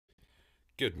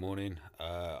Good morning.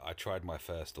 I tried my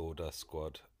first order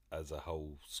squad as a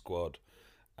whole squad,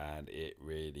 and it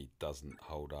really doesn't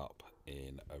hold up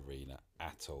in arena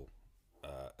at all.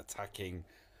 Attacking,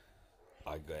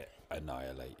 I get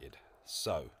annihilated.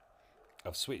 So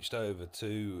I've switched over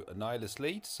to a Nihilus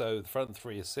lead. So the front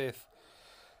three are Sith,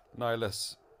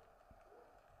 Nihilus,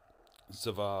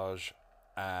 Savage,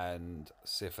 and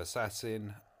Sith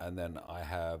Assassin, and then I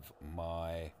have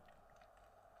my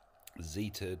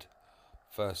Zeted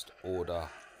First Order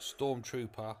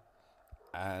Stormtrooper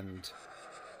and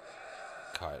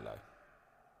Kylo.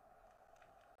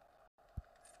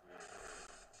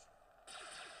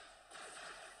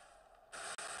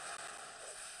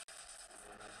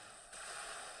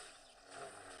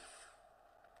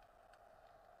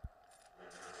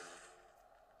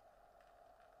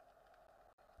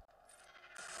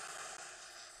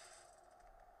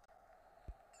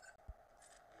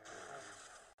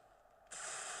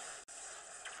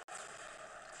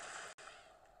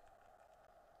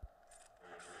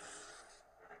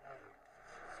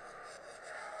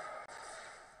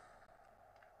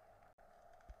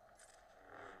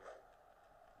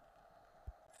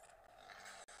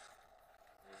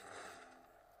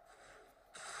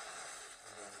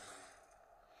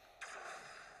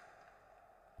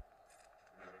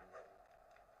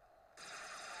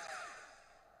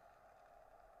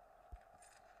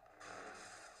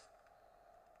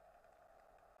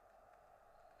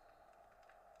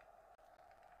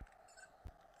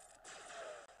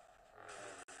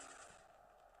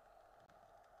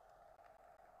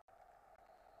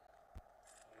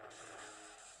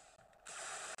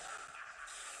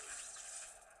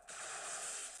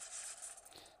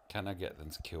 Can I get them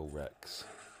to kill Rex?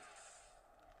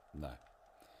 No.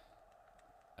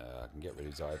 I can get rid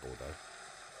of his eyeball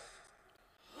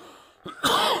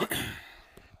though.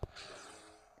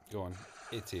 Go on,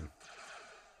 hit him.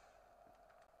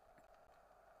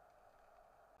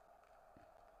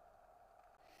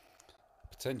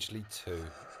 Potentially two.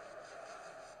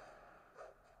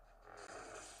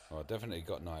 Oh, I definitely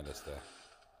got Nihilus there.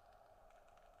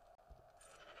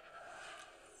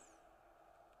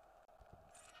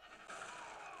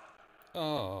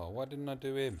 Oh, why didn't I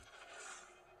do him?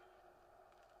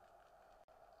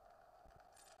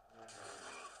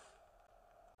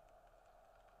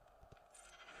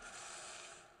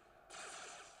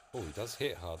 Oh, he does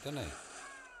hit hard, doesn't he?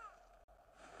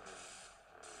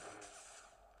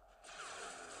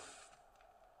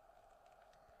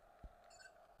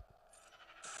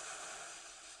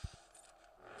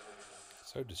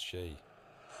 So does she.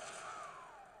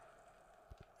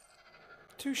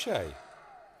 Touche.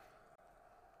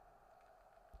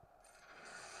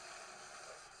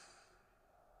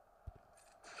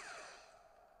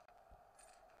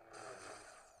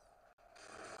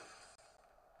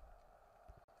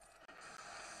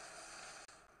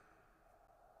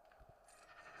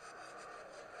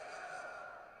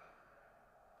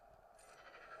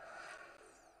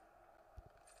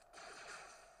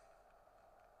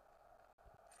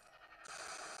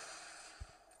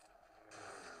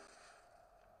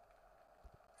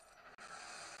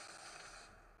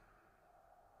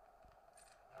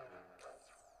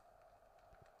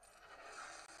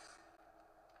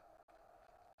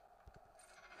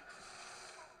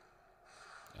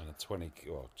 And a 20,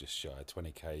 well, just shy of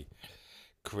 20k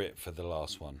crit for the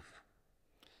last one.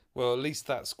 Well, at least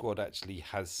that squad actually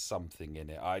has something in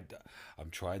it.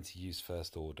 I'm trying to use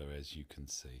First Order, as you can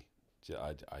see.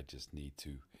 I just need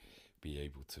to be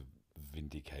able to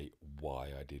vindicate why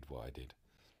I did what I did.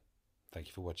 Thank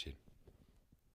you for watching.